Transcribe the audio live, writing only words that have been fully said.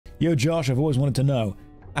Yo, Josh, I've always wanted to know,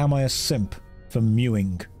 am I a simp for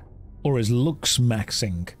mewing? Or is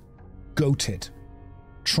looksmaxxing goated?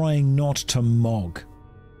 Trying not to mog?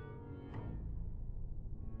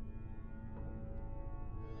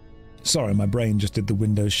 Sorry, my brain just did the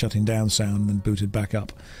Windows shutting down sound and then booted back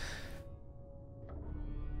up.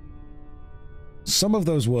 Some of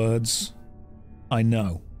those words I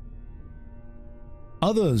know.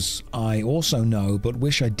 Others I also know, but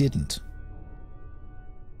wish I didn't.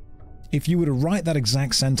 If you were to write that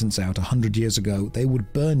exact sentence out 100 years ago, they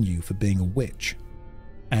would burn you for being a witch.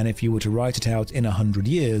 And if you were to write it out in 100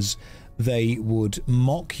 years, they would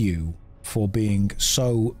mock you for being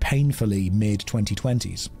so painfully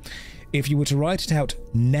mid-2020s. If you were to write it out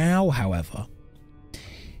now, however,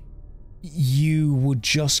 you would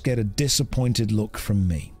just get a disappointed look from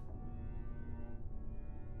me.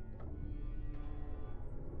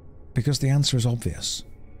 Because the answer is obvious.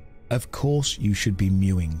 Of course you should be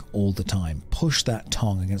mewing all the time. Push that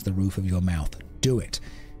tongue against the roof of your mouth. Do it.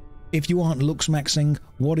 If you aren't looksmaxxing,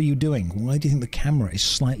 what are you doing? Why do you think the camera is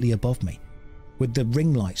slightly above me? With the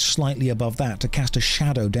ring light slightly above that to cast a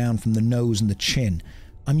shadow down from the nose and the chin.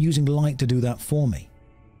 I'm using light to do that for me.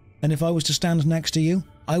 And if I was to stand next to you,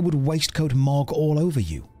 I would waistcoat mog all over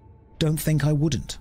you. Don't think I wouldn't.